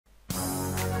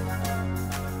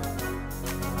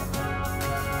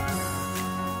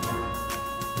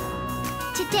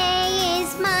Today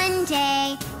is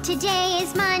Monday. Today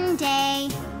is Monday.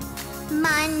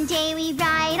 Monday we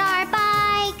ride our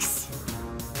bikes.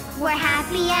 We're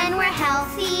happy and we're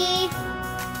healthy.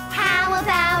 How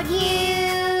about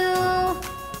you?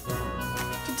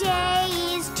 Today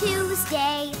is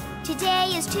Tuesday.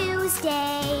 Today is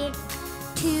Tuesday.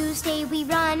 Tuesday we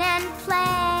run and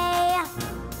play.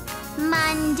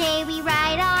 Monday we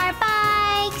ride our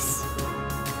bikes.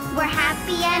 We're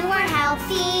happy and we're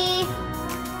healthy.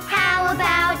 How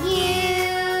about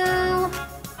you?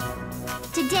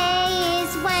 Today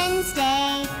is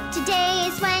Wednesday. Today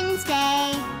is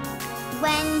Wednesday.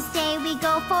 Wednesday we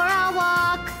go for a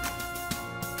walk.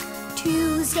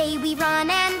 Tuesday we run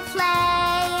and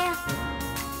play.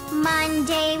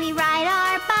 Monday we ride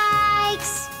our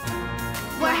bikes.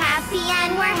 We're happy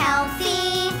and we're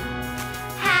healthy.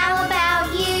 How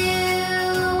about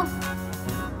you?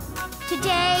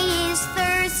 Today is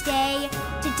Thursday.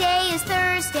 Today is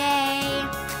Thursday.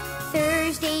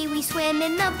 Thursday we swim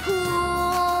in the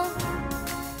pool.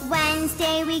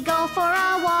 Wednesday we go for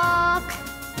a walk.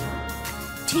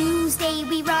 Tuesday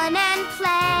we run and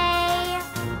play.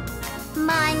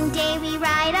 Monday we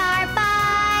ride our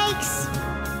bikes.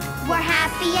 We're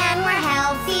happy and we're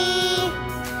healthy.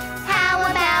 How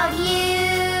about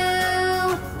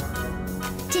you?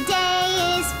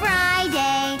 Today is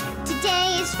Friday.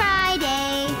 Today is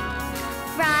Friday.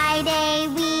 Friday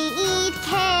we eat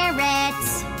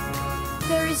carrots.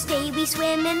 Thursday we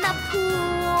swim in the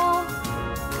pool.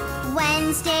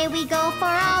 Wednesday we go for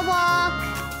a walk.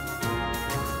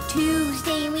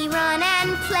 Tuesday we run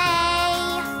and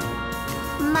play.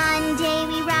 Monday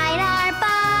we ride our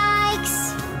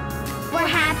bikes. We're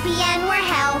happy and we're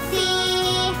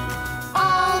healthy.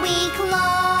 All week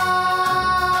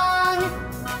long.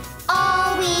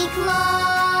 All week long.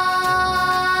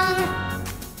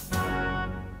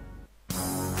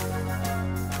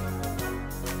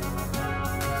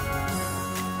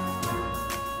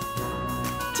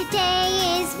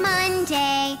 Today is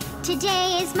Monday.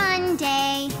 Today is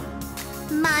Monday.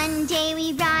 Monday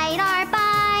we ride our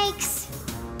bikes.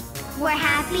 We're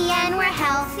happy and we're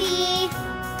healthy.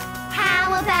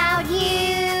 How about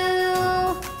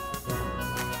you?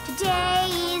 Today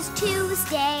is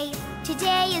Tuesday.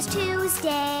 Today is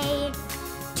Tuesday.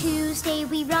 Tuesday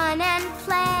we run and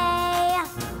play.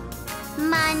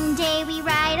 Monday we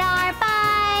ride our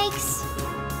bikes.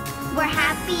 We're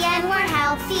happy and we're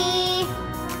healthy.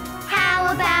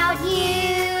 How about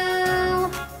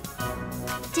you?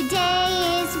 Today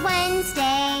is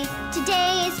Wednesday.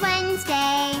 Today is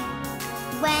Wednesday.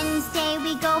 Wednesday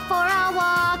we go for a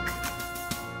walk.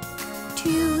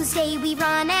 Tuesday we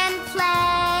run and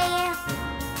play.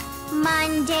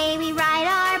 Monday we ride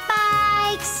our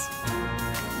bikes.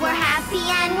 We're happy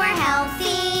and we're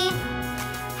healthy.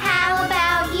 How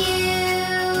about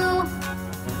you?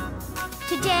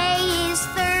 Today is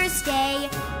Thursday.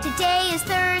 Today is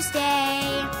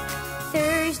Thursday.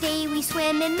 Thursday we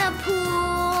swim in the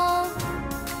pool.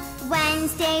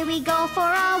 Wednesday we go for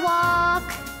a walk.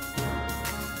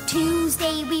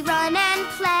 Tuesday we run and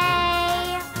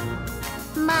play.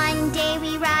 Monday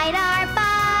we ride our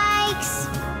bikes.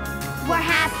 We're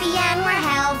happy and we're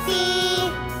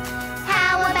healthy.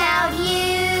 How about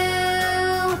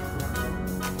you?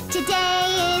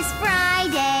 Today is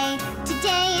Friday.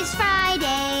 Today is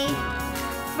Friday.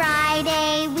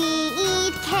 Friday we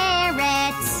eat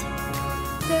carrots.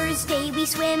 Thursday we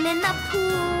swim in the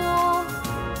pool.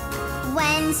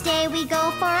 Wednesday we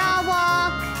go for a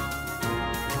walk.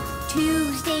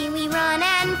 Tuesday we run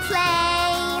and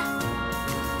play.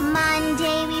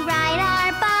 Monday we ride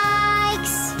our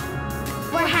bikes.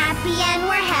 We're happy and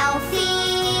we're healthy.